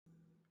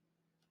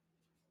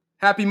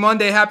Happy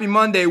Monday, happy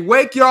Monday.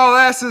 Wake y'all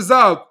asses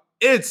up.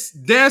 It's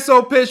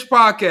Danso Pitch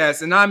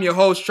Podcast, and I'm your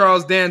host,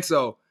 Charles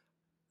Danso.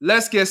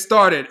 Let's get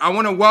started. I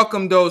want to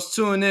welcome those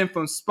tuning in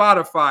from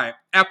Spotify,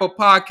 Apple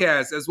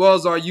Podcasts, as well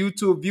as our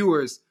YouTube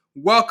viewers.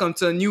 Welcome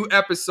to a new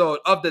episode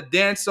of the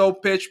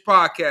Danso Pitch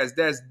Podcast.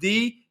 That's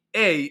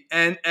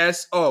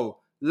DANSO.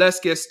 Let's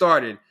get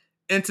started.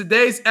 In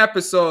today's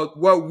episode,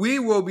 what we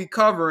will be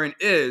covering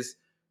is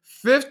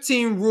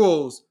 15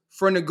 rules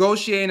for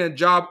negotiating a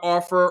job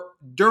offer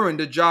during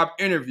the job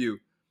interview.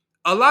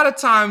 A lot of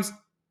times,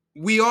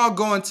 we all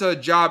go into a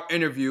job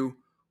interview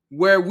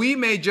where we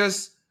may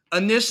just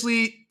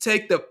initially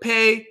take the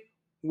pay,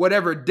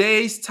 whatever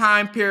days,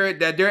 time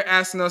period that they're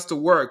asking us to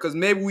work. Because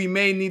maybe we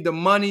may need the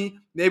money,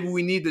 maybe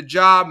we need the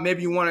job,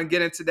 maybe you want to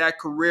get into that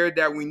career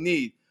that we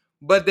need.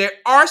 But there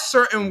are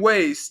certain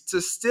ways to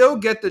still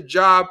get the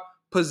job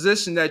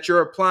position that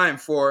you're applying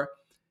for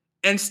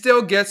and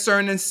still get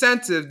certain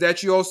incentives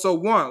that you also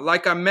want.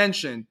 Like I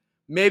mentioned,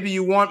 maybe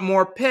you want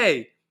more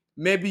pay.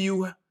 Maybe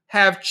you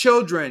have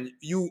children.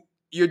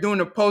 You're doing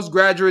a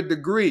postgraduate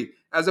degree.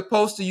 As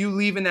opposed to you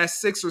leaving at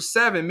 6 or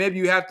 7, maybe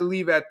you have to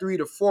leave at 3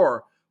 to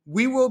 4.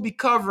 We will be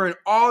covering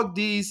all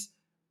these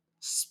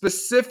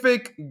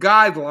specific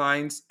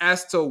guidelines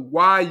as to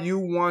why you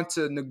want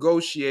to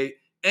negotiate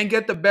and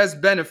get the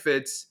best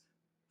benefits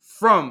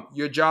from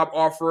your job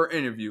offer or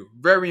interview.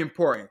 Very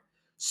important.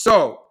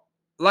 So,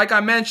 like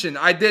I mentioned,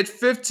 I did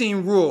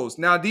 15 rules.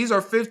 Now, these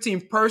are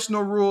 15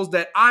 personal rules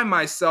that I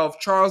myself,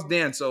 Charles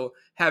Danso,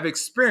 have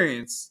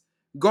experienced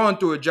going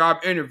through a job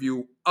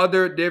interview.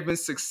 Either they've been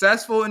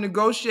successful in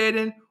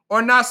negotiating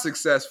or not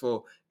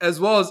successful, as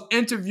well as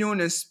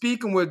interviewing and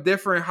speaking with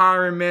different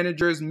hiring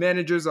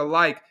managers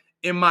alike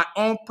in my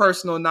own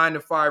personal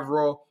 9-to-5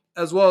 role,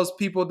 as well as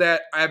people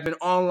that have been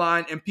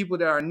online and people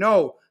that I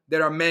know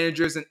that are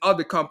managers in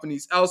other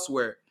companies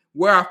elsewhere,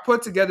 where I've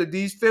put together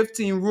these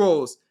 15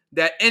 rules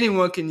that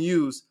anyone can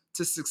use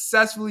to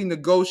successfully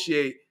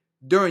negotiate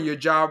during your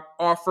job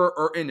offer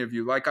or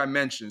interview, like I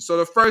mentioned. So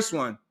the first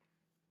one,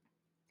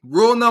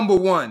 rule number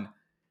 1,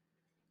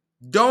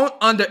 don't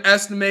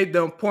underestimate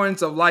the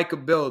importance of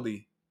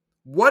likability.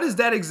 What does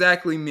that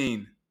exactly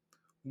mean?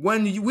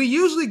 When we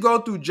usually go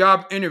through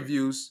job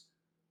interviews,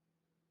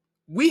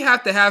 we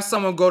have to have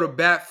someone go to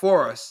bat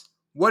for us.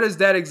 What does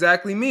that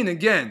exactly mean?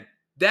 Again,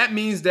 that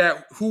means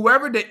that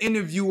whoever the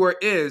interviewer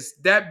is,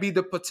 that be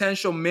the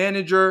potential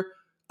manager,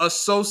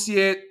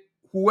 associate,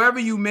 whoever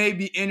you may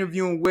be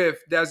interviewing with,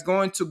 that's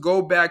going to go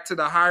back to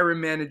the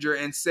hiring manager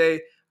and say,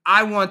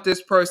 I want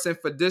this person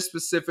for this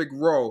specific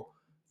role.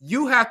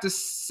 You have to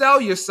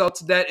sell yourself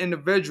to that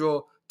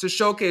individual to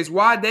showcase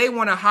why they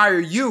want to hire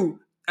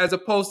you as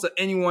opposed to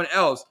anyone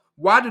else.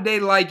 Why do they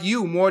like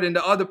you more than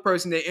the other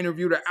person they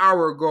interviewed an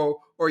hour ago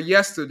or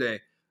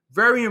yesterday?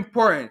 Very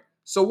important.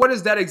 So what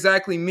does that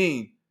exactly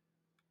mean?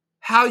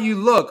 How you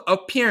look,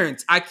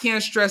 appearance. I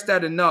can't stress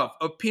that enough.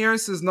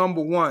 Appearance is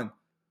number 1.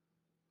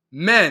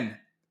 Men,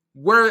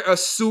 wear a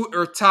suit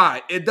or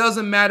tie. It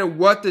doesn't matter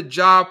what the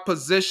job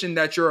position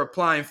that you're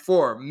applying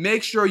for.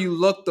 Make sure you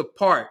look the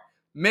part.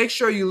 Make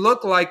sure you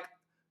look like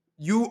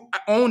you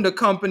own the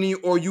company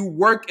or you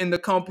work in the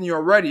company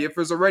already, if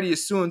it's already a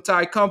suit and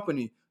tie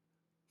company.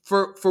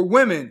 For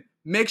women,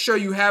 make sure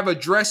you have a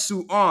dress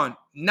suit on,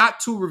 not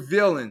too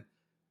revealing.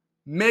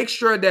 Make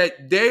sure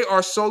that they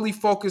are solely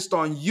focused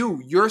on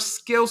you, your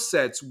skill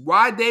sets,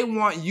 why they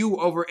want you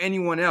over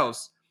anyone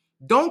else.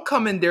 Don't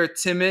come in there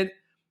timid.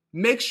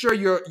 Make sure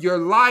you're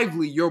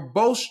lively, you're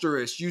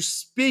boisterous, you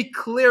speak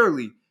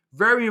clearly.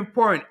 Very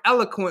important,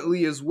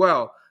 eloquently as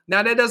well.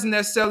 Now that doesn't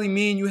necessarily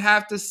mean you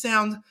have to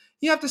sound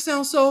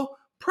so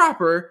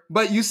proper,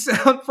 but you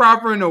sound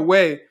proper in a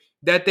way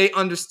that they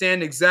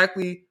understand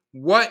exactly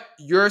what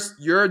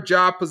your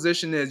job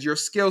position is, your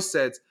skill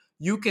sets.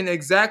 You can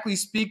exactly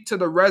speak to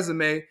the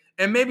resume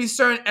and maybe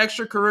certain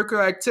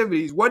extracurricular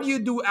activities. What do you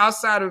do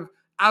outside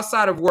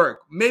of work?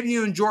 Maybe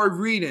you enjoy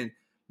reading.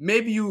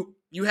 Maybe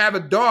you have a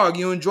dog.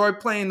 You enjoy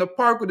playing in the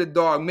park with a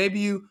dog. Maybe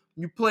you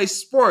play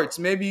sports.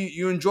 Maybe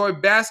you enjoy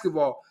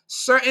basketball.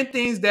 Certain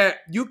things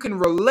that you can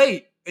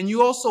relate, and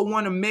you also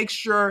want to make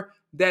sure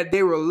that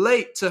they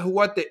relate to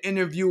what the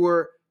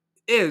interviewer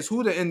is,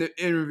 who the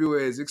interviewer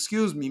is.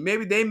 Excuse me.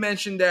 Maybe they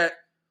mentioned that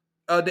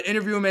the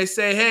interviewer may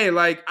say, hey,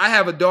 like, I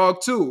have a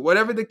dog too.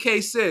 Whatever the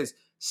case is,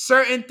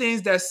 certain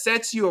things that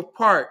sets you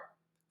apart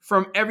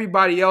from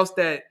everybody else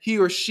that he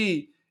or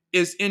she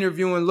is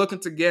interviewing, looking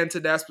to get into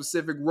that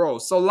specific role.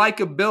 So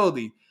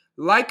likability.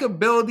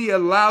 Likability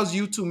allows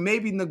you to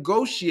maybe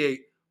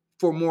negotiate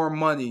for more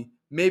money,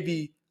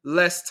 maybe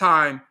less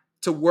time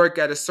to work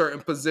at a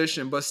certain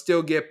position, but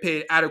still get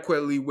paid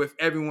adequately with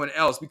everyone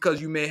else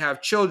because you may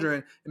have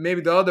children and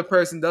maybe the other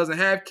person doesn't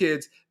have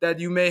kids that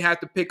you may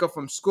have to pick up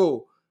from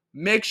school.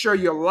 Make sure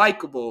you're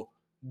likable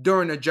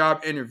during a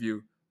job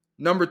interview.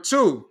 Number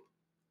 2,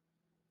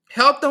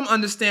 help them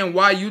understand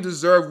why you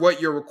deserve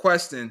what you're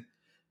requesting.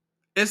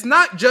 It's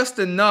not just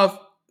enough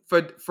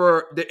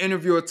for the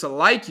interviewer to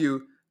like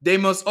you. They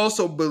must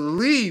also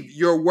believe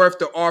you're worth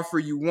the offer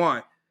you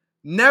want.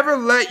 Never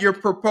let your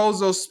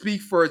proposal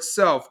speak for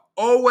itself.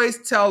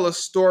 Always tell a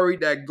story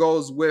that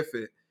goes with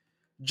it.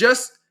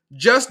 Just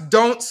just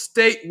don't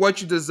state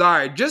what you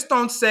desire. Just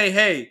don't say,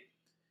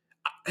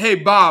 hey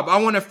Bob,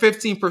 I want a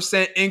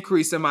 15%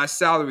 increase in my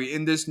salary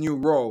in this new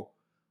role.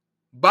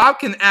 Bob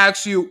can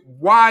ask you,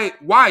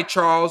 why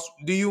Charles,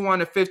 do you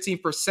want a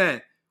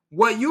 15%?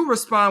 What you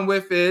respond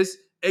with is,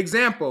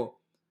 example,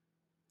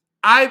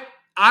 I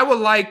I would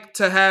like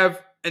to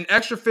have an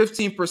extra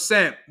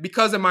 15%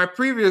 because in my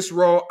previous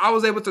role, I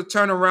was able to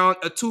turn around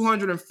a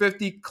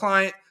 250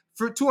 client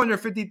for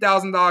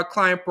 $250,000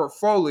 client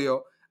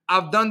portfolio.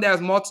 I've done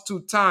that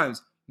multitude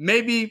times.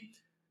 Maybe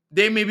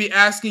they may be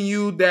asking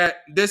you that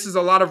this is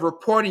a lot of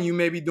reporting you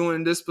may be doing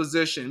in this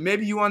position.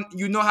 Maybe you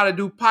know how to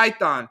do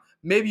Python.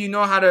 Maybe you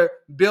know how to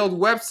build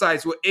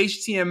websites with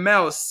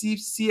HTML,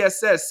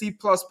 CSS, C++.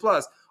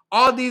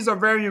 All these are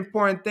very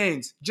important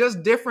things.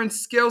 Just different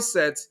skill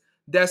sets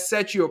that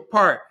set you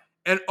apart.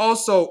 And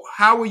also,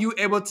 how were you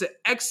able to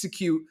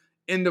execute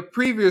in the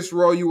previous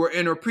role you were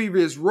in or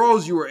previous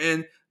roles you were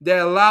in that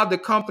allowed the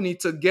company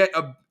to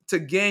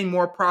gain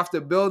more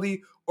profitability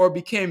or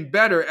became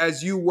better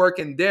as you work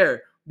in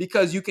there?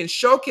 Because you can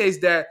showcase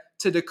that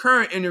to the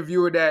current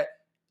interviewer that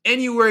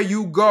anywhere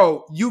you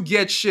go, you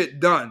get shit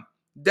done.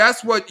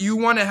 That's what you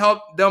want to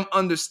help them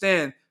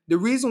understand. The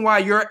reason why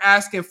you're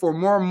asking for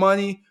more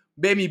money,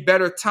 maybe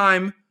better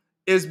time,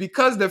 is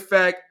because the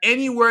fact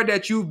anywhere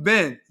that you've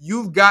been,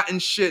 you've gotten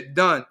shit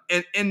done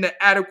and in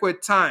the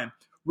adequate time.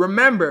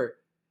 Remember,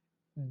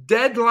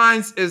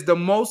 deadlines is the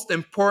most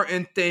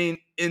important thing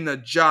in a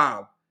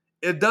job.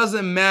 It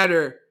doesn't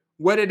matter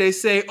whether they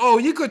say, oh,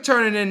 you could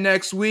turn it in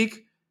next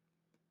week.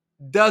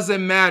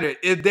 Doesn't matter.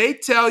 If they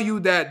tell you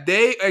that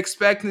they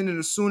expecting it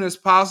as soon as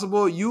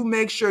possible, you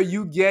make sure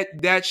you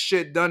get that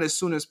shit done as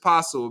soon as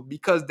possible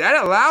because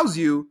that allows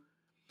you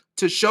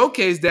to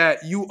showcase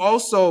that you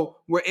also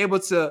were able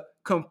to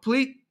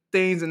complete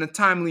things in a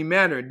timely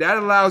manner. That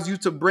allows you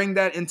to bring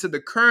that into the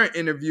current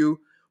interview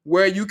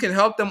where you can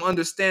help them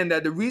understand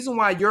that the reason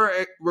why you're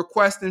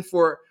requesting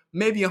for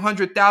maybe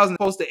 100,000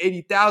 opposed to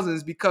 80,000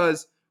 is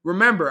because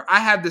remember, I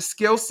have the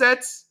skill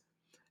sets,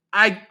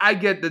 I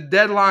get the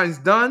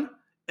deadlines done,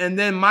 and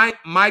then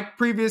my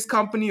previous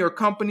company or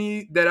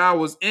company that I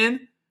was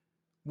in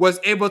was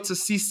able to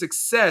see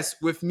success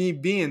with me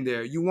being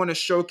there. You want to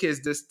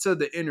showcase this to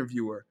the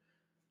interviewer.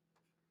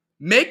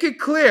 Make it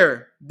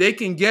clear they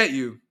can get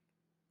you.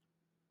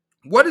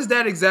 What does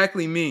that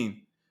exactly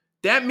mean?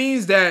 That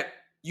means that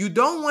you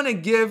don't want to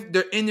give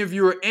the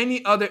interviewer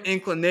any other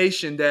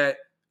inclination that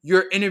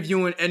you're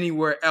interviewing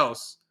anywhere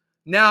else.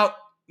 Now,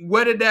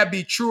 whether that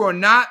be true or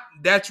not,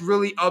 that's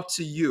really up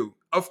to you.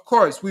 Of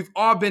course, we've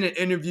all been in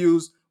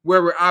interviews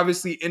where we're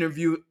obviously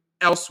interviewed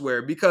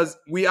elsewhere because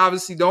we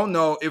obviously don't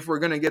know if we're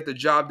going to get the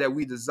job that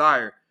we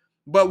desire.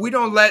 But we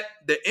don't let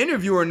the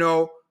interviewer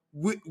know.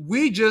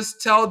 We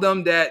just tell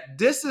them that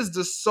this is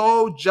the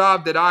sole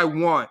job that I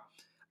want.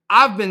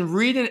 I've been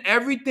reading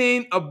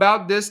everything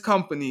about this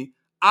company.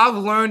 I've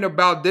learned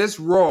about this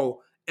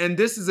role, and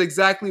this is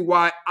exactly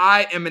why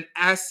I am an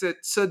asset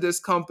to this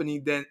company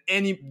than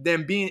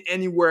being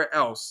anywhere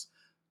else.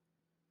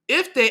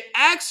 If they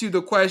ask you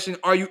the question,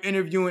 are you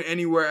interviewing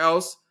anywhere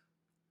else?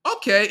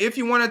 Okay, if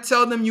you want to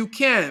tell them you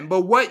can,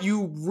 but what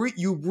you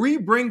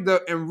bring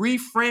the and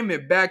reframe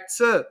it back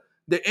to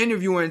the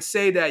interviewer and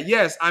say that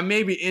yes, I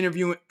may be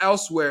interviewing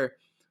elsewhere,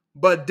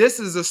 but this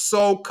is the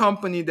sole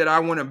company that I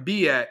want to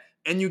be at,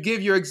 and you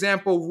give your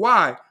example of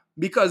why.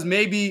 Because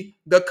maybe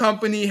the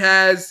company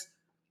has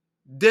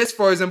this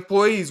for its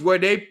employees where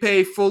they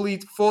pay full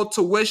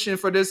tuition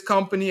for this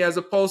company as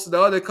opposed to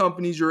the other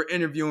companies you're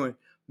interviewing.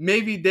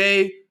 Maybe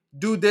they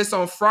do this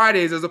on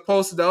Fridays as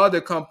opposed to the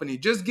other company.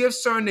 Just give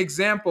certain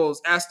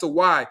examples as to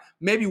why.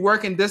 Maybe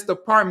work in this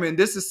department,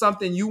 this is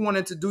something you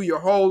wanted to do your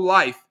whole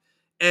life.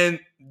 And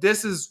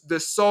this is the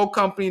sole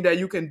company that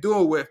you can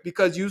do it with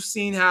because you've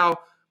seen how,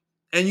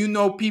 and you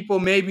know people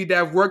maybe that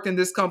have worked in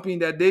this company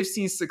that they've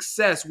seen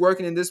success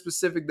working in this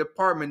specific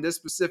department, this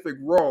specific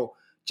role.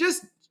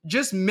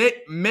 Just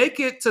make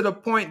it to the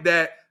point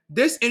that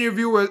this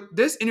interviewer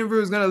is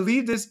going to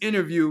leave this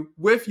interview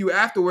with you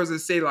afterwards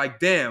and say like,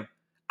 damn,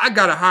 I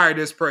got to hire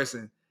this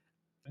person.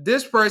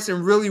 This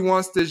person really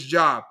wants this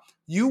job.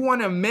 You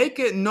want to make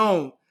it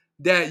known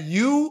that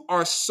you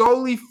are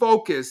solely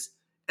focused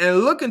and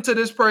look into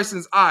this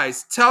person's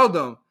eyes. Tell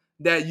them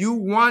that you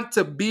want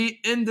to be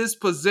in this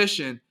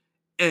position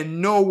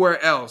and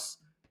nowhere else.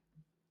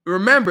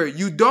 Remember,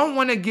 you don't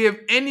want to give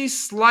any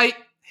slight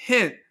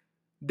hint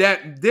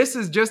that this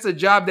is just a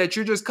job that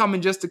you're just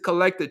coming just to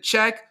collect a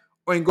check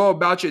and go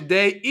about your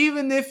day,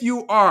 even if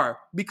you are.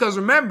 Because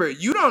remember,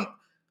 you don't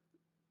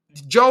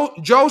Joe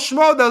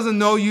Schmo doesn't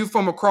know you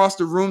from across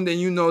the room, then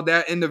you know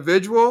that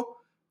individual.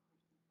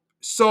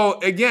 So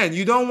again,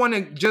 you don't want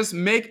to just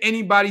make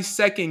anybody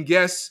second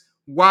guess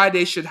why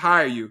they should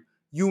hire you.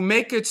 You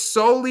make it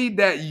solely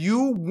that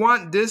you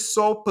want this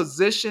sole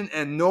position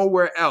and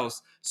nowhere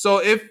else. So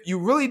if you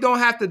really don't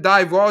have to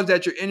divulge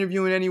that you're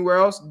interviewing anywhere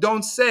else,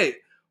 don't say it.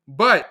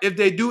 But if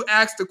they do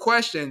ask the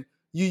question,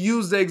 you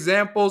use the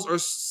examples or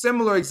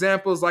similar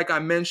examples like I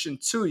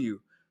mentioned to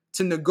you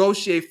to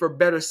negotiate for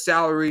better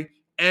salary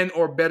and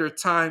or better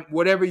time,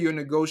 whatever you're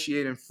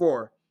negotiating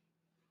for.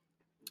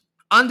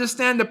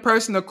 Understand the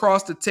person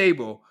across the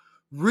table.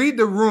 Read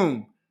the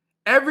room.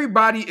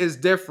 Everybody is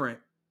different.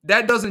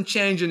 That doesn't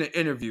change in an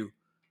interview.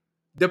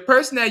 The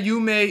person that you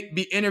may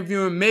be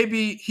interviewing,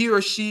 maybe he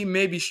or she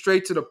may be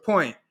straight to the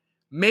point.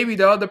 Maybe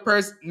the other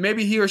person,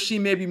 maybe he or she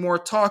may be more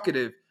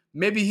talkative.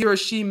 Maybe he or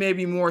she may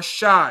be more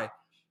shy.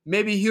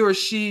 Maybe he or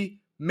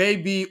she may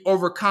be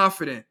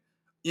overconfident.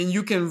 And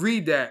you can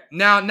read that.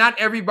 Now, not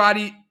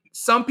everybody,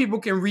 some people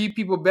can read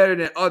people better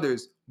than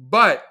others,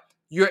 but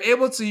you're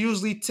able to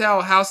usually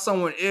tell how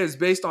someone is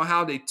based on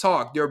how they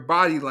talk, their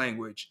body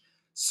language.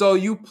 So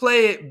you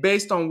play it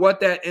based on what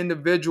that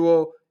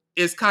individual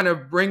is kind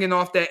of bringing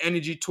off that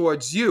energy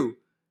towards you.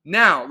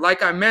 Now,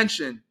 like I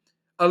mentioned,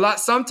 a lot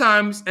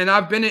sometimes, and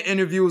I've been in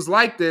interviews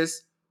like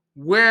this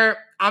where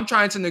I'm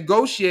trying to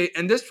negotiate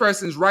and this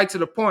person's right to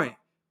the point.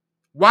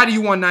 Why do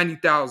you want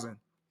 90,000?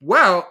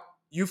 Well,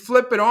 you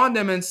flip it on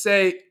them and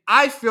say,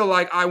 I feel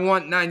like I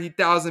want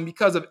 90,000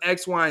 because of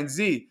X, Y, and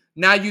Z.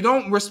 Now you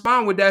don't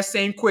respond with that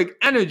same quick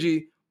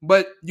energy,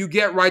 but you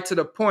get right to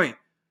the point.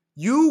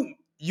 You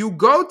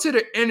go to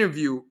the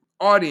interview,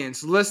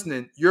 audience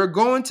listening, you're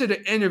going to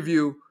the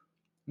interview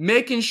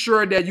making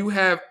sure that you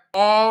have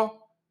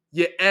all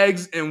your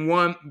eggs in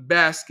one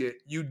basket.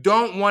 You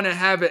don't want to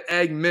have an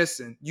egg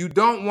missing. You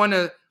don't want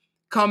to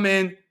come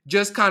in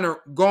just kind of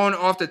going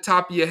off the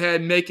top of your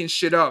head, making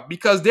shit up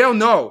because they'll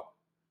know.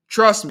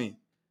 Trust me,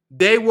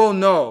 they will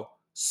know.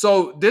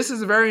 So this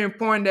is very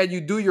important that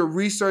you do your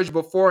research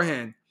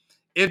beforehand.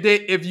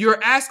 If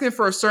you're asking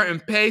for a certain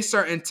pay,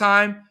 certain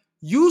time,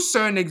 use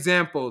certain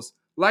examples.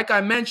 Like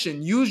I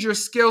mentioned, use your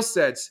skill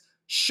sets.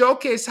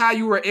 Showcase how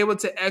you were able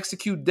to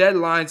execute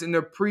deadlines in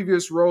the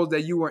previous roles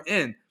that you were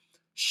in.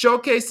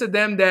 Showcase to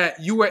them that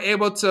you were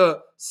able to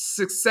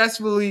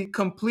successfully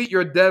complete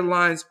your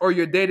deadlines or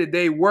your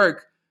day-to-day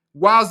work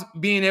whilst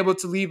being able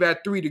to leave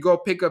at 3 to go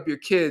pick up your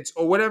kids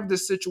or whatever the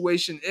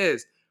situation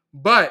is.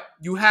 But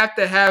you have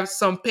to have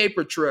some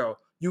paper trail.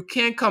 You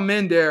can't come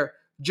in there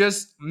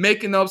just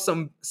making up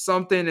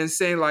something and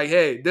saying like,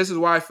 hey, this is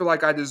why I feel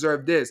like I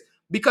deserve this.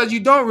 Because you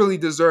don't really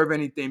deserve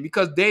anything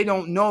because they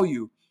don't know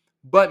you.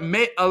 But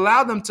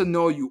allow them to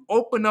know you.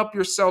 Open up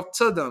yourself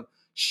to them.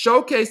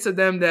 Showcase to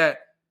them that,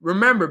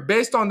 remember,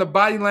 based on the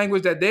body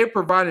language that they're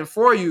providing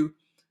for you,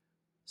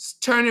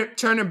 turn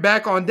it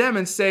back on them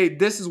and say,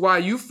 this is why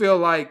you feel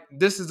like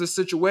this is the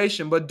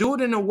situation. But do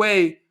it in a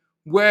way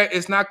where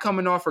it's not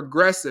coming off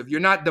aggressive. You're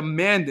not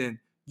demanding.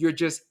 You're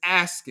just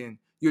asking.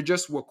 You're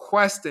just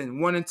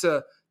requesting, wanting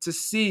to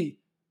see,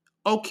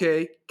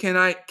 okay, can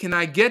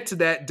I get to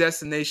that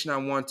destination I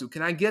want to?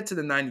 Can I get to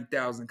the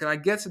 90,000? Can I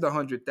get to the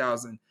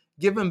 100,000?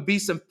 Give them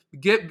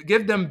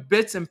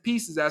bits and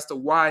pieces as to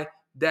why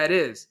that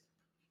is.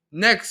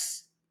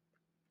 Next,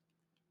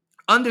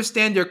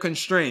 understand your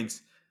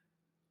constraints.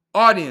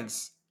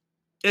 Audience,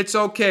 it's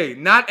okay.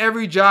 Not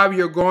every job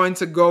you're going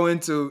to go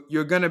into,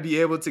 you're going to be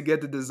able to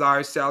get the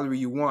desired salary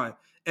you want.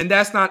 And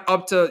that's not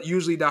up to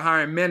usually the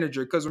hiring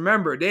manager. Because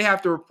remember, they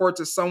have to report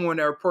to someone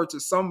that reports to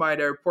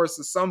somebody that reports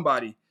to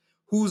somebody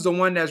who's the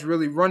one that's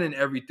really running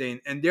everything.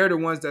 And they're the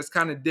ones that's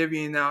kind of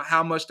divvying out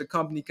how much the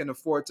company can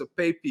afford to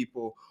pay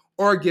people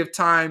or give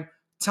time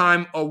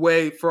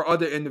away for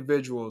other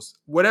individuals.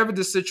 Whatever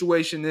the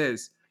situation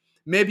is.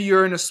 Maybe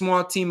you're in a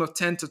small team of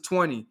 10 to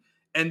 20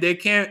 and they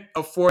can't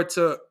afford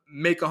to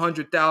make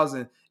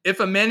 100,000. If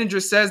a manager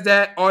says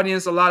that,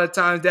 audience, a lot of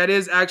times that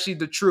is actually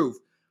the truth.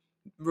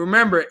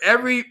 Remember,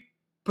 every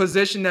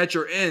position that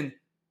you're in,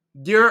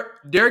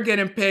 they're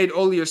getting paid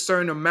only a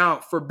certain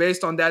amount for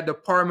based on that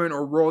department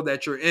or role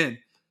that you're in.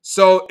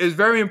 So it's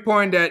very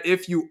important that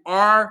if you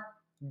are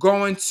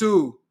going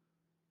to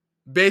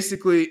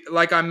basically,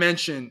 like I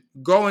mentioned,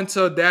 go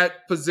into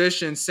that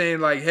position saying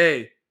like,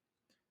 hey,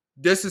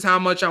 this is how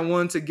much I'm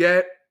willing to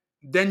get,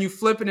 then you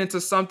flip it into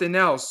something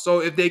else.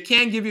 So if they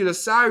can't give you the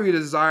salary you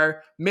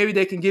desire, maybe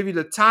they can give you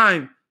the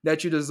time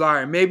that you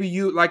desire. Maybe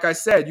you, like I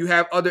said, you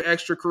have other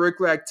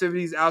extracurricular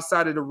activities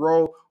outside of the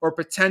role or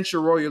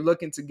potential role you're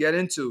looking to get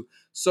into.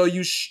 So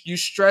you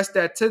stress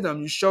that to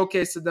them. You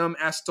showcase to them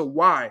as to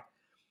why.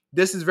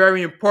 This is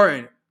very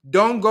important.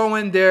 Don't go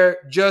in there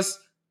just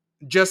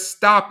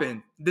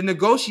stopping. The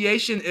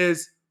negotiation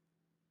is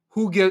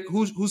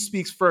who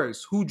speaks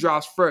first, who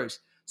drops first.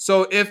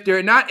 So if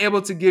they're not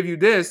able to give you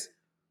this,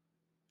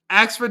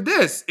 ask for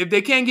this. If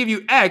they can't give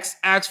you X,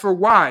 ask for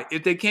Y.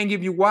 If they can't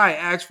give you Y,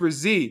 ask for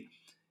Z.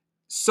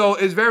 So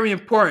it's very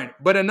important.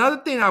 But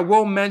another thing I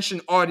will mention,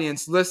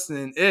 audience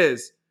listening,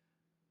 is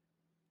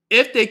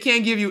if they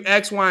can't give you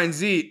X, Y, and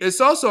Z,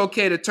 it's also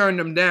okay to turn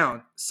them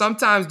down.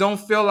 Sometimes don't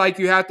feel like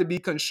you have to be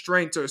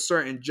constrained to a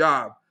certain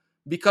job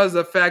because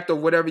of the fact of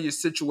whatever your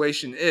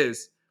situation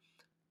is.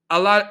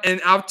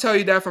 And I'll tell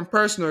you that from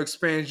personal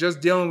experience, just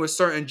dealing with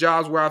certain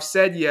jobs where I've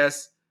said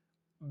yes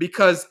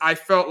because I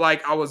felt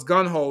like I was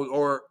gun-ho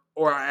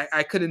or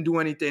I couldn't do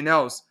anything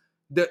else.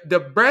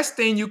 The best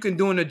thing you can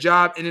do in a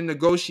job in a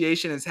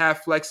negotiation is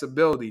have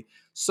flexibility.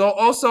 So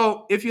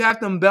also, if you have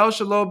to embellish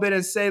a little bit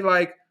and say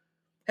like,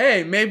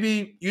 hey,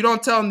 maybe you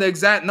don't tell them the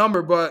exact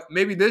number, but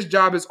maybe this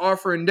job is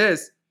offering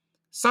this.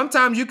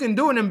 Sometimes you can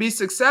do it and be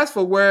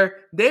successful where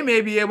they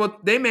may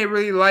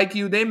really like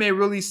you. They may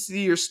really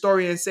see your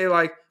story and say,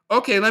 like,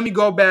 okay, let me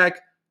go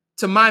back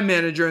to my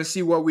manager and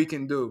see what we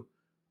can do.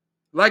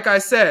 Like I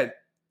said,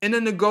 in a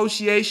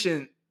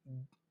negotiation,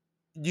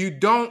 you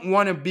don't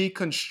want to be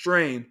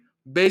constrained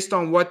based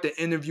on what the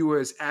interviewer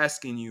is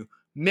asking you.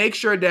 Make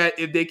sure that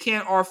if they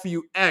can't offer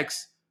you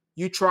X,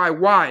 you try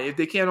Y. If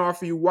they can't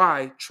offer you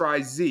Y,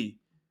 try Z.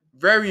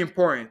 Very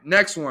important.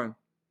 Next one.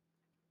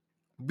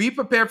 Be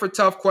prepared for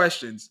tough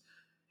questions.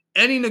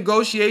 Any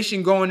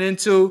negotiation going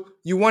into,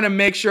 you want to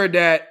make sure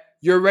that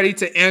you're ready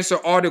to answer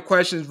all the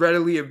questions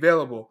readily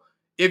available.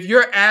 If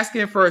you're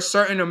asking for a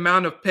certain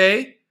amount of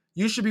pay,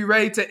 you should be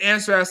ready to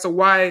answer as to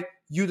why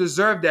you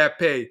deserve that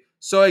pay.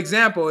 So,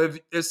 example,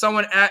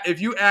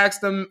 if you ask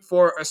them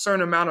for a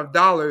certain amount of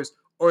dollars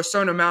or a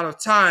certain amount of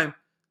time,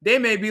 they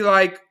may be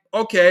like,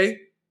 okay,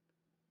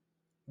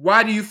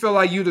 why do you feel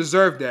like you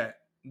deserve that?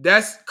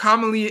 That's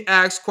commonly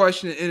asked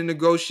question in a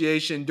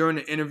negotiation during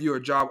an interview or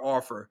job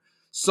offer.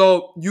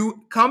 So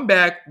you come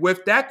back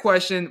with that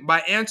question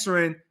by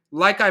answering,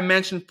 like I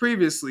mentioned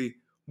previously,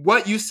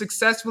 what you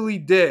successfully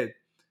did.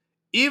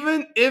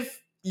 Even if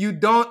you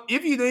don't,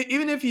 if you didn't,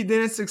 even if you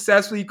didn't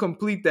successfully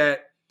complete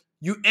that,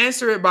 you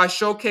answer it by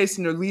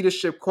showcasing your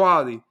leadership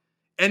quality.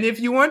 And if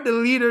you weren't the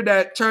leader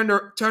that turned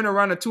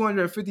around a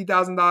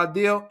 $250,000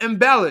 deal,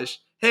 embellish.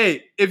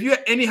 Hey, if you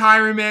have any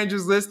hiring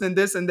managers listening,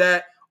 this and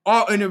that,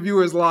 all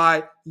interviewers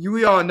lie.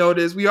 We all know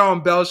this. We all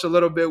embellish a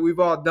little bit. We've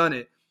all done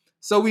it.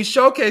 So we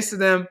showcase to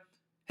them,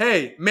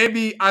 hey,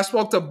 maybe I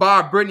spoke to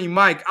Bob, Brittany,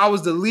 Mike. I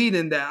was the lead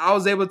in that. I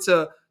was able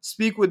to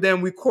speak with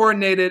them. We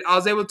coordinated. I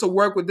was able to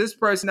work with this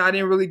person I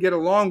didn't really get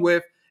along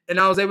with, and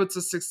I was able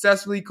to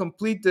successfully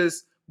complete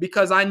this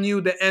because I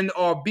knew the end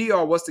all be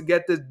all was to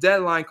get this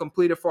deadline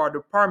completed for our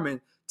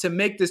department to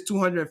make this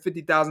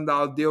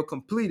 $250,000 deal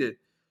completed.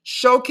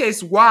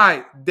 Showcase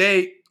why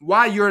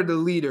you're the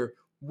leader,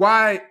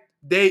 why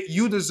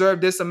you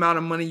deserve this amount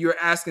of money you're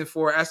asking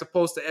for as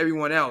opposed to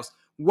everyone else.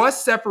 What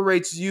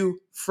separates you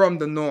from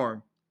the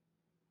norm?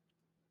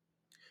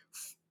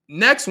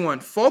 Next one,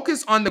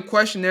 focus on the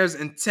questionnaires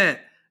intent,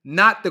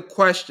 not the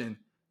question.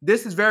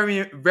 This is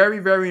very, very,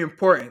 very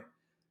important.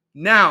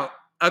 Now,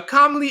 a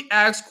commonly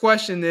asked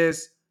question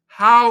is,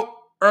 how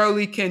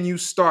early can you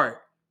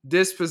start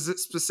this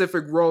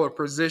specific role or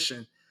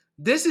position?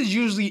 This is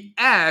usually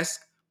asked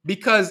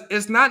because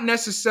it's not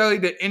necessarily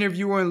the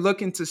interviewer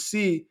looking to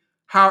see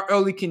how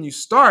early can you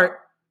start,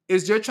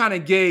 is they're trying to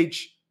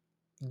gauge,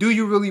 do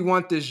you really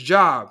want this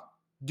job?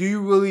 Do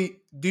you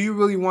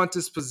really want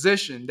this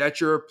position that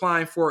you're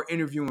applying for,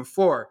 interviewing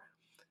for?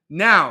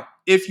 Now,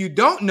 if you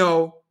don't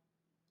know,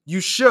 you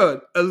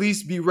should at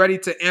least be ready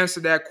to answer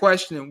that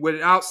question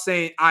without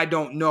saying I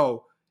don't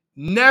know.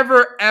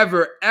 Never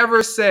ever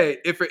ever say,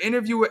 if an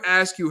interviewer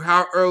asks you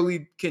how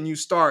early can you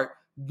start,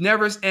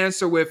 never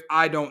answer with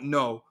I don't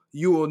know.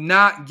 You will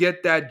not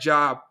get that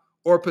job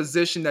or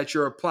position that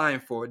you're applying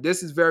for.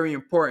 This is very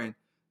important.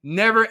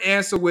 Never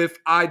answer with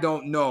I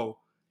don't know.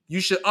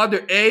 You should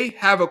either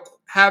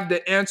have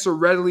the answer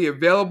readily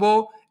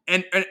available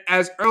and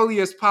as early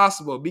as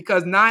possible,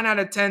 because 9 out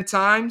of 10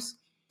 times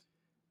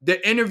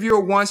the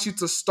interviewer wants you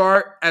to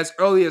start as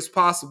early as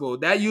possible.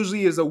 That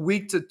usually is a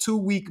week to 2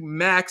 week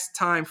max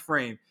time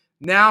frame.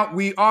 Now,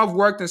 we all have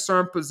worked in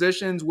certain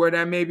positions where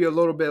that may be a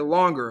little bit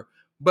longer,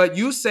 but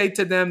you say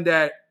to them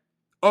that,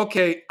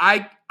 okay,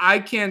 I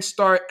can't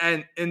start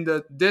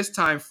in this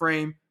time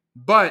frame,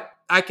 but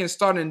I can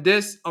start in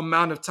this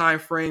amount of time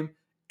frame,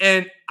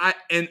 and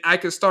I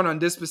can start on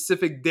this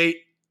specific date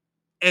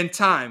and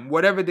time,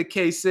 whatever the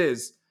case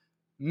is.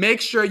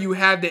 Make sure you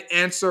have the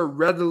answer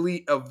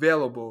readily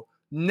available.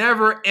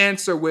 Never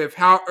answer with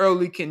how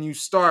early can you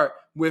start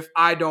with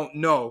I don't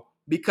know,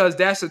 because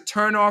that's a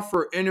turnoff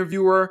for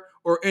interviewer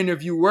or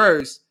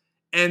interviewers,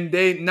 and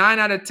they 9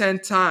 out of 10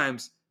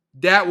 times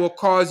that will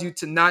cause you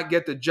to not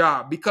get the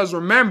job. Because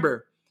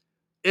remember,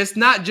 it's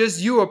not just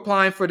you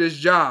applying for this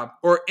job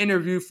or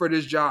interview for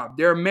this job.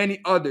 There are many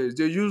others.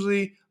 There's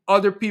usually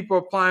other people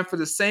applying for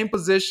the same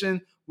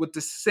position with the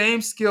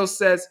same skill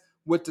sets,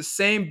 with the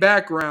same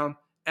background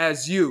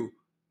as you.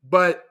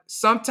 But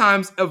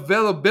sometimes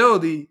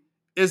availability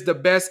is the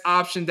best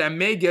option that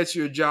may get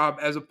you a job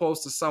as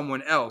opposed to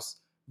someone else.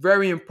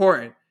 Very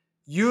important.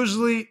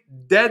 Usually,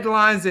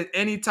 deadlines in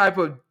any type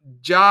of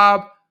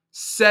job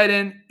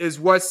setting is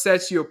what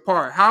sets you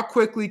apart. How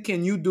quickly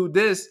can you do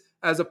this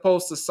as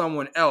opposed to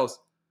someone else?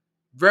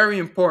 Very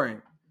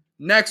important.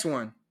 Next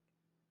one.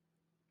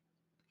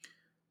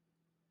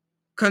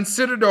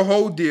 Consider the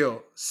whole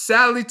deal.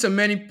 Sadly, to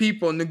many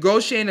people,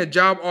 negotiating a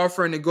job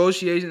offer and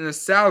negotiating a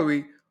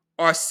salary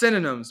are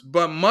synonyms,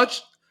 but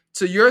much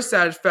to your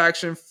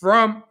satisfaction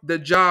from the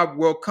job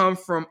will come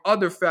from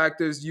other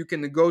factors you can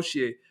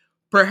negotiate.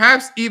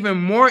 Perhaps even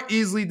more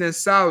easily than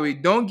salary.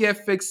 Don't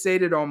get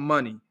fixated on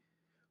money.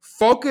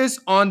 Focus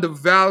on the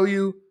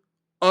value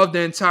of the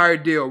entire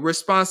deal.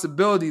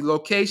 Responsibility,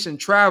 location,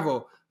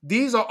 travel.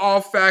 These are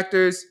all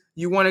factors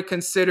you want to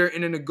consider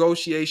in a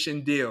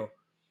negotiation deal.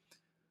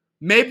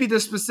 Maybe the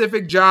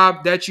specific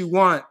job that you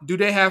want, do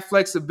they have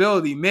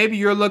flexibility? Maybe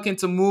you're looking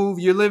to move,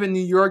 you live in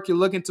New York, you're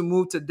looking to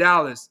move to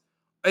Dallas.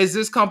 Is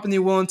this company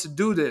willing to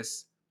do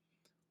this?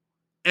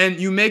 And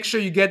you make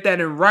sure you get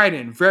that in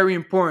writing. Very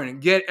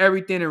important. Get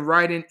everything in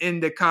writing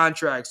in the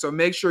contract. So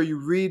make sure you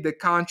read the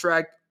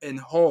contract in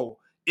whole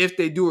if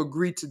they do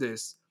agree to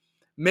this.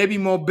 Maybe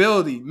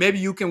mobility. Maybe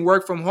you can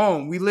work from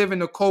home. We live in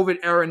the COVID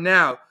era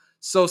now.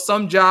 So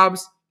some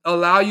jobs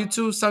allow you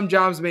to, some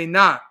jobs may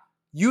not.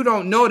 You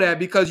don't know that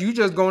because you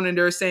just going in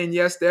there saying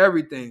yes to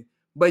everything.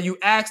 But you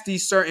ask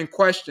these certain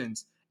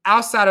questions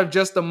outside of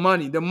just the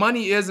money. The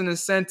money is an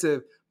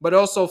incentive, but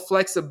also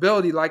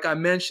flexibility, like I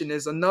mentioned,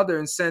 is another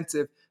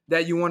incentive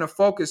that you want to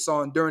focus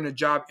on during a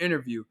job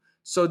interview.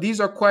 So these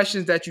are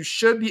questions that you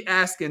should be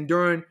asking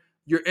during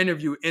your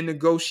interview in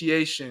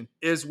negotiation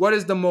is what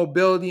is the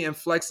mobility and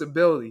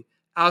flexibility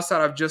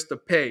outside of just the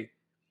pay.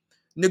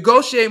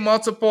 Negotiate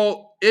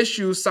multiple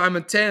issues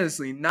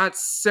simultaneously, not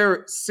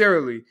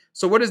serially.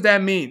 So what does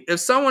that mean?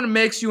 If someone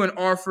makes you an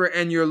offer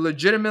and you're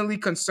legitimately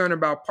concerned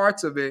about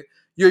parts of it,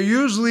 you're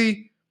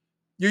usually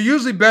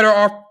better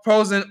off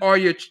proposing all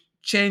your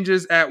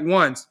changes at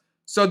once.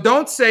 So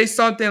don't say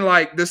something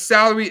like the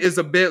salary is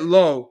a bit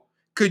low.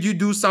 Could you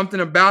do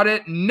something about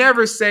it?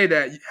 Never say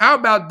that. How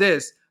about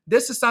this?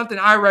 This is something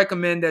I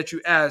recommend that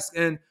you ask.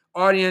 And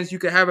audience, you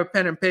can have a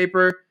pen and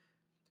paper.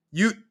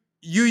 You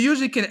you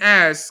usually can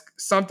ask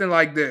something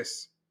like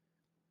this.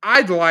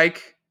 I'd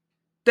like,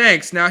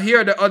 thanks. Now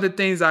here are the other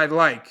things I'd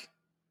like.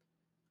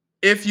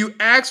 If you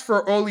ask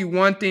for only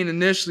one thing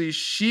initially,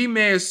 she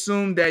may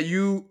assume that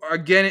you are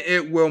getting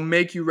it will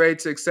make you ready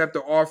to accept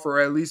the offer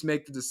or at least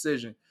make the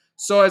decision.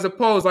 So, as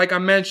opposed, like I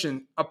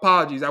mentioned,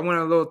 apologies, I went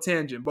on a little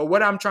tangent. But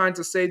what I'm trying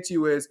to say to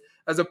you is,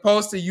 as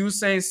opposed to you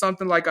saying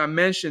something like I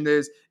mentioned,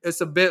 is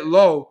it's a bit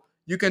low,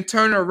 you can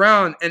turn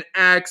around and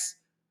ask,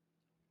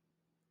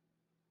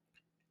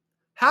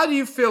 how do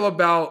you feel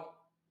about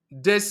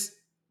this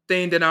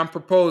thing that I'm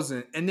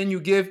proposing? And then you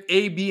give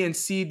A, B, and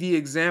C, D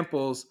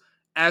examples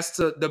as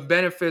to the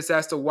benefits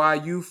as to why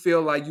you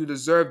feel like you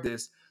deserve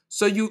this.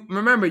 So you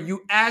remember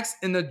you ask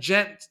in a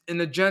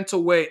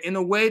gentle way, in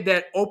a way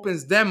that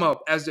opens them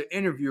up as the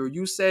interviewer.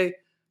 You say,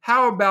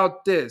 "How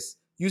about this?"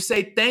 You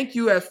say thank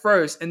you at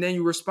first, and then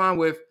you respond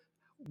with,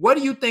 "What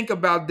do you think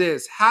about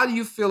this? How do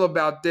you feel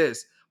about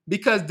this?"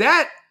 Because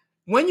that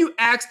when you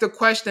ask the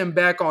question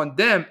back on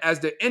them as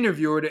the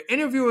interviewer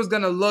is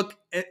going to look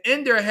and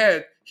in their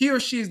head, he or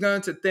she is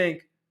going to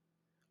think,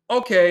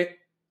 okay,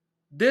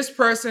 this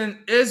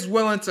person is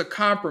willing to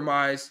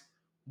compromise,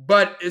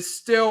 but is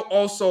still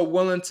also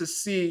willing to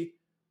see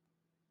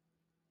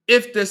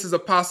if this is a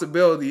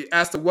possibility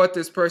as to what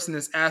this person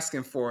is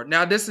asking for.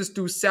 Now, this is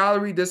through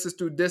salary, this is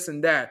through this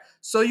and that.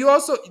 So you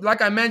also,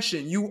 like I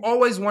mentioned, you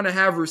always want to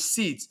have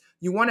receipts.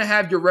 You want to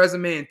have your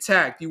resume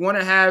intact. You want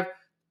to have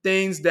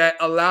things that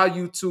allow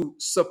you to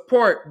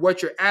support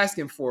what you're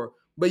asking for.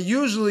 But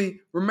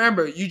usually,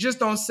 remember, you just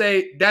don't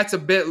say that's a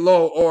bit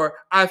low or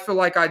I feel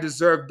like I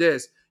deserve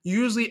this. You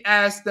usually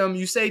ask them,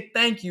 you say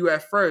thank you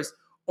at first,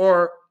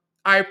 or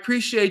I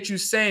appreciate you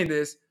saying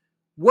this.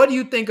 What do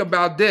you think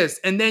about this?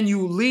 And then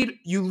you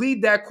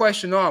lead that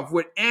question off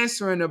with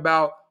answering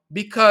about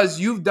because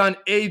you've done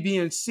A, B,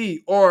 and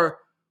C, or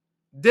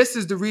this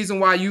is the reason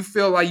why you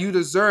feel like you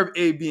deserve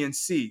A, B, and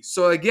C.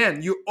 So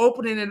again, you're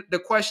opening the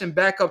question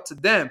back up to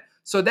them.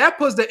 So that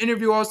puts the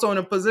interview also in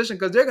a position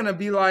because they're gonna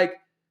be like,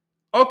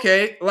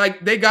 okay,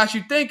 like they got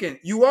you thinking.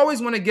 You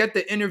always want to get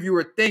the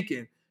interviewer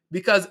thinking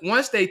because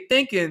once they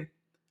thinking,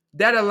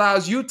 that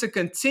allows you to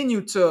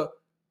continue to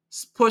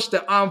push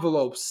the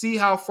envelope, see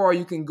how far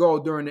you can go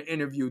during the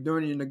interview,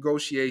 during your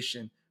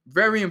negotiation.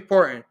 Very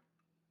important.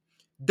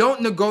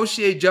 Don't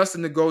negotiate just to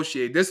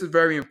negotiate. This is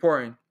very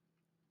important.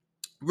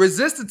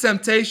 Resist the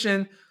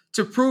temptation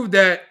to prove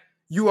that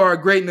you are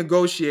a great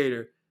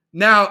negotiator.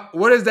 Now,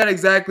 what does that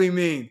exactly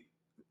mean?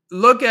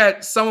 Look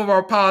at some of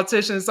our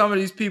politicians, some of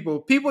these people.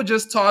 People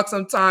just talk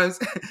sometimes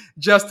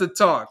just to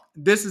talk.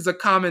 This is a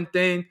common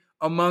thing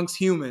amongst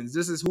humans.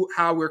 This is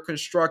how we're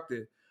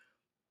constructed.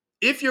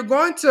 If you're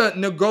going to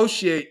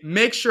negotiate,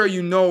 make sure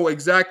you know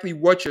exactly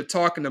what you're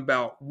talking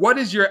about. What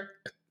is your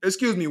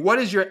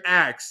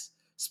ask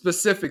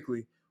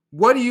specifically?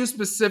 What are you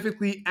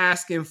specifically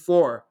asking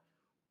for?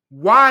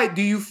 Why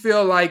do you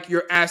feel like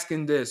you're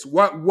asking this?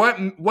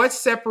 What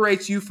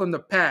separates you from the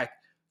pack?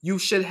 You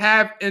should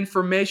have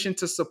information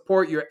to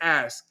support your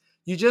ask.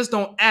 You just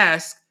don't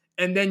ask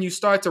and then you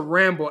start to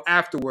ramble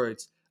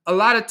afterwards. A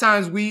lot of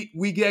times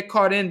we get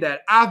caught in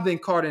that. I've been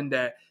caught in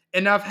that.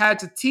 And I've had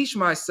to teach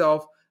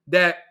myself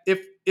that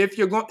if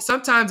you're going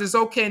sometimes it's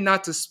okay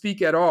not to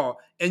speak at all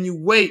and you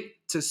wait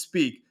to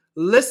speak.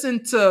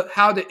 Listen to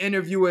how the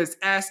interviewer is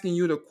asking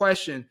you the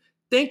question.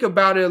 Think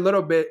about it a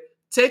little bit.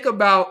 Take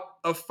about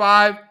a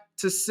 5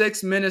 to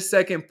 6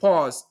 second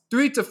pause,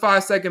 3 to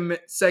 5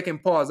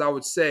 second pause, I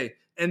would say,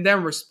 and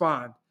then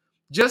respond.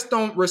 Just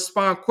don't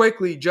respond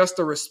quickly just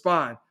to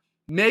respond.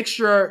 Make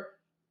sure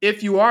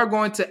if you are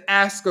going to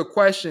ask a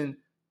question,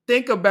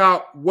 think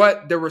about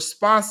what the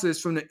response is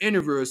from the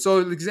interviewer.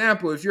 So, for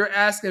example, if you're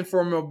asking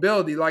for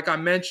mobility, like I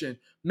mentioned,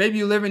 maybe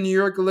you live in New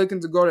York, you're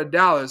looking to go to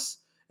Dallas,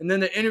 and then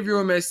the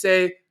interviewer may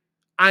say,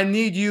 I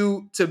need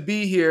you to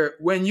be here.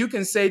 When you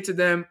can say to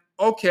them,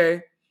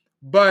 okay,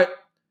 but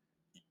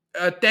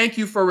thank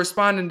you for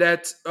responding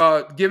that,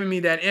 giving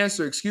me that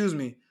answer, excuse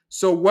me.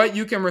 So what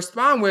you can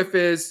respond with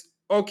is,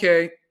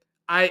 okay,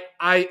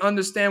 I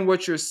understand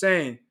what you're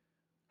saying.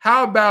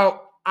 How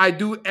about I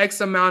do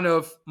X amount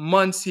of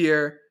months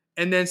here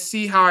and then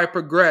see how I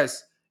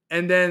progress?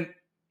 And then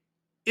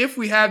if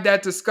we have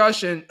that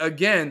discussion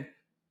again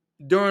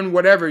during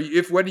whatever,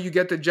 if whether you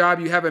get the job,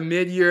 you have a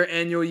mid-year,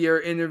 annual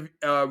year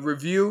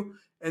review,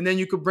 and then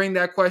you could bring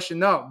that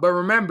question up. But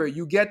remember,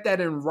 you get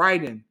that in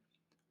writing.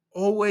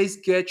 Always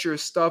get your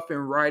stuff in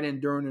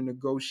writing during the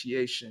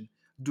negotiation.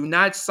 Do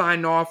not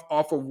sign off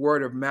of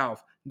word of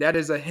mouth. That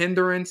is a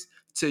hindrance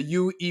to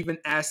you even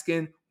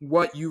asking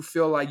what you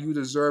feel like you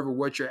deserve or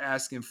what you're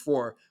asking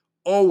for.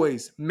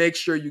 Always make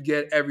sure you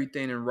get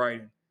everything in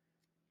writing.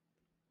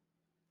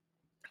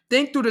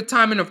 Think through the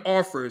timing of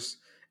offers.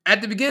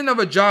 At the beginning of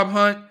a job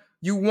hunt,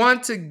 you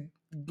want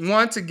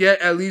to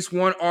get at least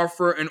one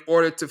offer in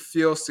order to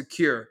feel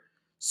secure.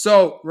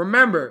 So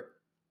remember,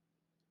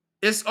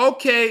 it's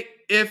okay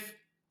if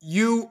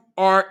you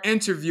are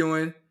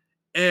interviewing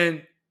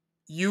and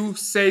you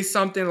say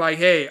something like,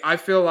 hey, I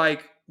feel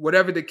like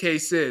whatever the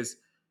case is,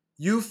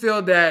 you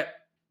feel that,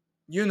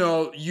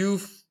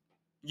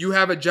 you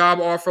have a job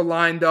offer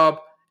lined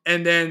up,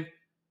 and then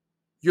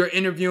you're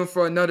interviewing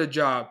for another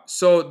job.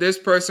 So this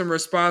person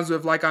responds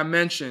with, like I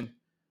mentioned,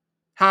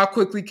 how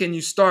quickly can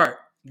you start?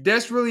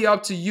 That's really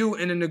up to you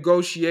in a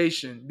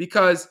negotiation,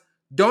 because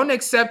don't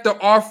accept the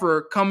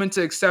offer coming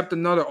to accept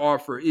another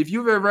offer. If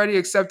you've already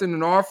accepted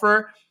an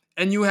offer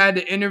and you had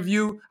the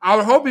interview, I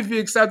would hope if you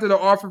accepted the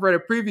offer for the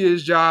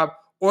previous job,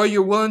 or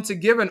you're willing to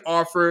give an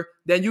offer,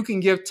 then you can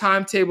give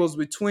timetables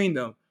between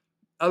them.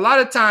 A lot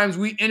of times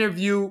we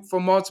interview for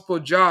multiple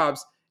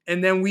jobs,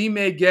 and then we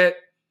may get,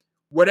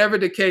 whatever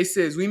the case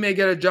is, we may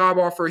get a job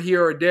offer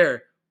here or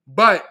there,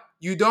 but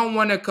you don't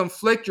want to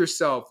conflict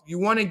yourself. You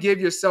want to give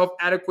yourself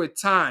adequate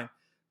time.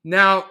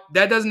 Now,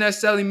 that doesn't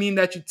necessarily mean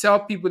that you tell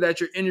people that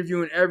you're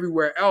interviewing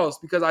everywhere else,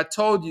 because I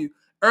told you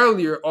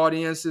earlier,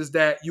 audiences,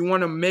 that you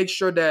want to make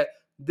sure that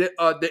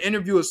the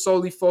interview is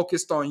solely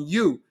focused on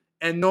you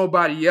and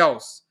nobody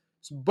else.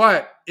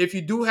 But if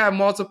you do have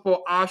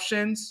multiple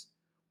options,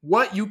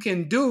 what you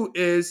can do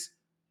is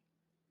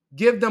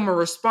give them a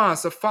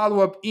response, a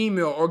follow-up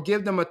email, or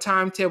give them a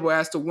timetable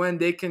as to when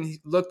they can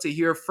look to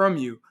hear from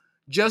you.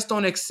 Just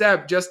don't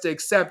accept just to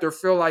accept, or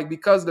feel like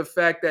because of the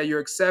fact that you're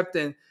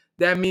accepting,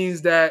 that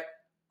means that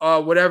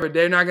whatever,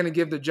 they're not going to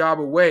give the job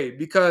away.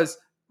 Because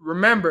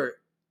remember,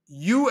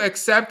 you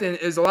accepting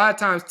is a lot of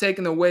times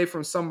taken away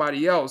from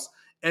somebody else.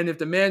 And if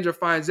the manager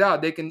finds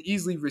out, they can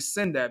easily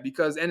rescind that,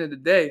 because at the end of the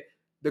day,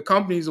 the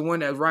company is the one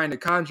that's writing the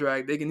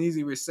contract. They can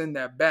easily rescind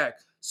that back.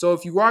 So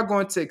if you are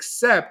going to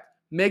accept,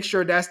 make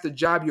sure that's the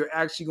job you're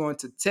actually going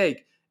to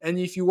take. And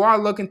if you are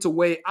looking to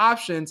weigh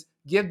options,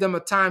 give them a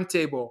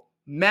timetable.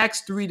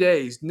 Max 3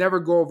 days. Never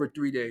go over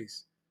 3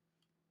 days.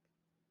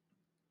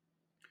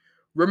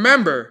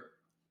 Remember,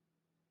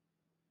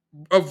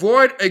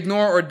 avoid,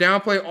 ignore, or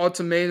downplay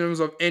ultimatums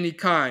of any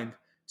kind.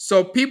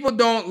 So people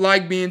don't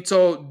like being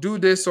told, do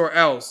this or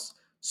else.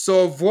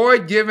 So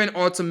avoid giving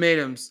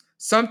ultimatums.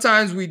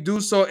 Sometimes we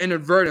do so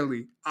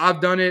inadvertently.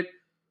 I've done it.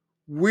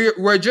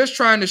 We're just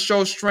trying to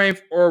show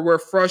strength, or we're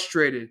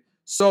frustrated.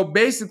 So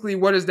basically,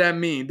 what does that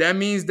mean? That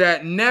means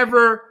that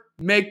never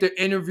make the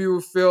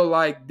interviewer feel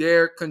like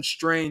they're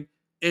constrained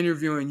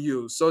interviewing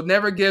you. So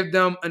never give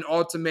them an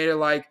ultimatum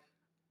like,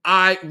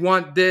 I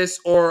want this,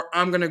 or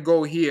I'm going to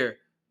go here.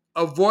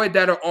 Avoid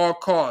that at all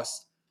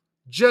costs.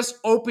 Just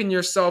open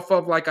yourself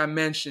up, like I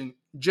mentioned.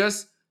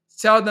 Just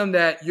tell them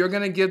that you're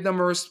going to give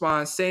them a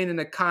response, saying in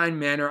a kind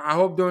manner. I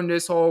hope during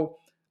this whole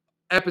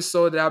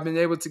episode that I've been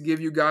able to give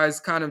you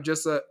guys kind of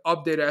just an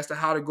update as to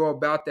how to go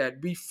about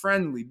that. Be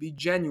friendly, be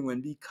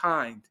genuine, be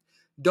kind.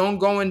 Don't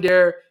go in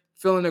there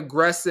feeling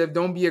aggressive.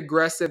 Don't be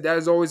aggressive. That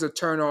is always a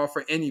turnoff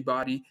for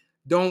anybody.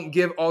 Don't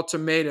give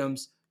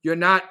ultimatums. You're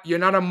not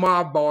a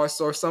mob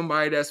boss or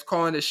somebody that's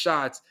calling the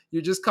shots.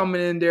 You're just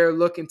coming in there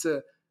looking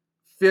to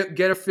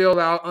get a feel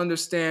out,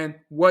 understand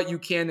what you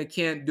can and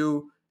can't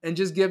do, and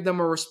just give them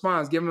a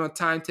response. Give them a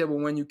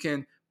timetable when you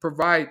can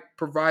provide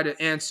an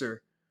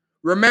answer.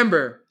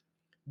 Remember,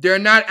 they're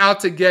not out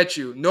to get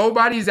you.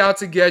 Nobody's out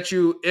to get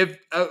you. If,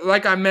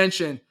 like I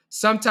mentioned,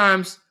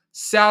 sometimes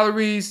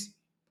salaries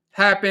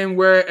happen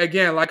where,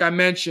 again, like I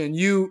mentioned,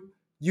 you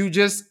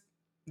just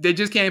they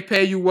just can't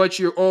pay you what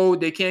you're owed.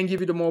 They can't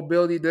give you the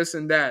mobility, this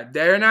and that.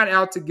 They're not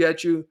out to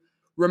get you.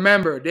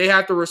 Remember, they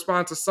have to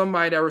respond to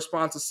somebody that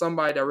responds to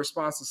somebody that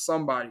responds to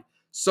somebody.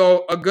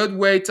 So a good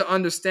way to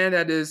understand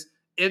that is,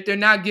 if they're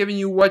not giving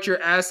you what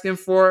you're asking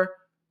for,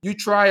 you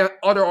try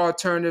other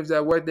alternatives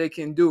at what they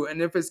can do.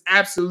 And if it's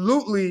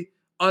absolutely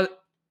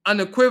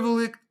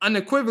unequivocally,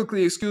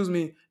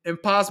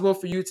 impossible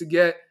for you to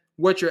get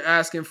what you're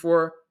asking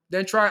for,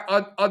 then try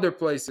other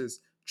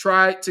places.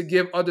 Try to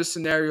give other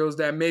scenarios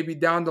that maybe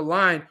down the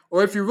line,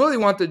 or if you really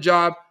want the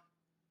job,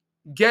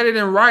 get it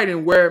in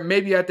writing where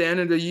maybe at the end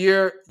of the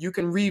year you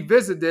can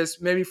revisit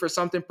this maybe for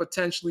something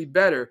potentially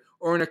better,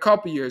 or in a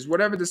couple years,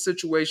 whatever the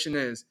situation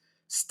is.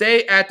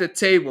 Stay at the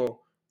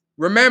table.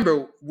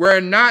 Remember,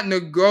 we're not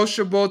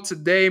negotiable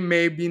today,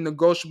 may be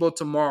negotiable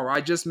tomorrow.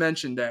 I just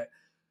mentioned that.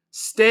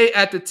 Stay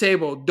at the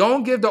table.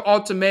 Don't give the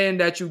ultimatum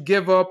that you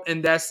give up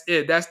and that's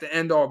it. That's the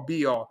end all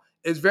be all.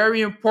 It's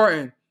very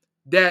important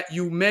that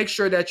you make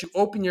sure that you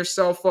open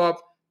yourself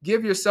up,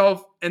 give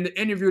yourself and the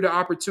interview the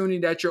opportunity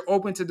that you're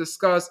open to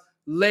discuss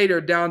later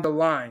down the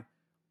line.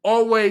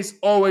 Always,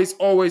 always,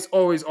 always,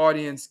 always,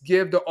 audience,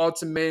 give the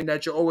ultimatum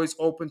that you're always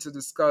open to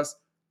discuss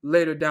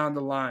later down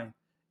the line.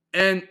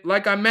 And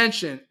like I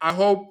mentioned, I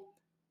hope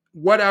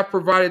what I've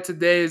provided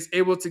today is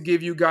able to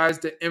give you guys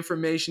the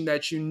information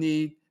that you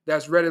need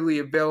that's readily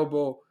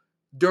available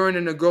during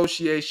a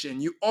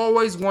negotiation. You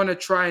always want to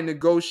try and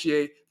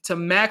negotiate to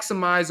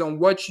maximize on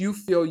what you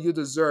feel you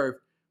deserve,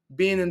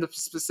 being in the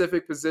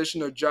specific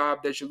position or job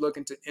that you're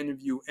looking to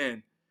interview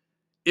in.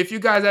 If you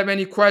guys have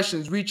any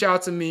questions, reach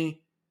out to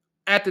me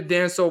at the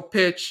Danso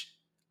Pitch.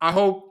 I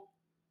hope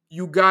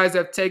you guys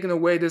have taken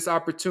away this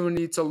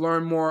opportunity to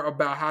learn more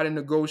about how to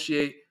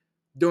negotiate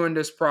during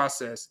this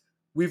process.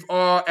 We've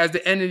all, as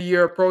the end of the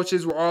year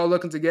approaches, we're all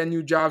looking to get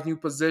new jobs, new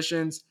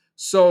positions.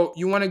 So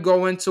you want to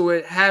go into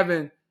it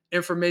having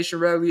information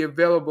readily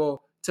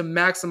available to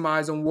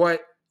maximize on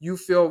what you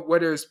feel,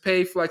 whether it's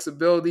pay,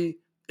 flexibility,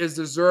 is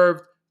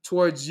deserved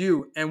towards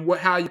you, and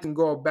how you can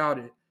go about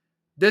it.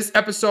 This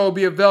episode will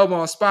be available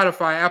on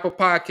Spotify, Apple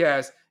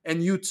Podcasts,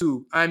 and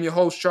YouTube. I'm your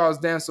host, Charles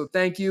Danso.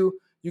 Thank you.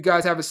 You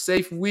guys have a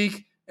safe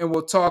week, and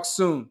we'll talk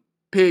soon.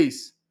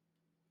 Peace.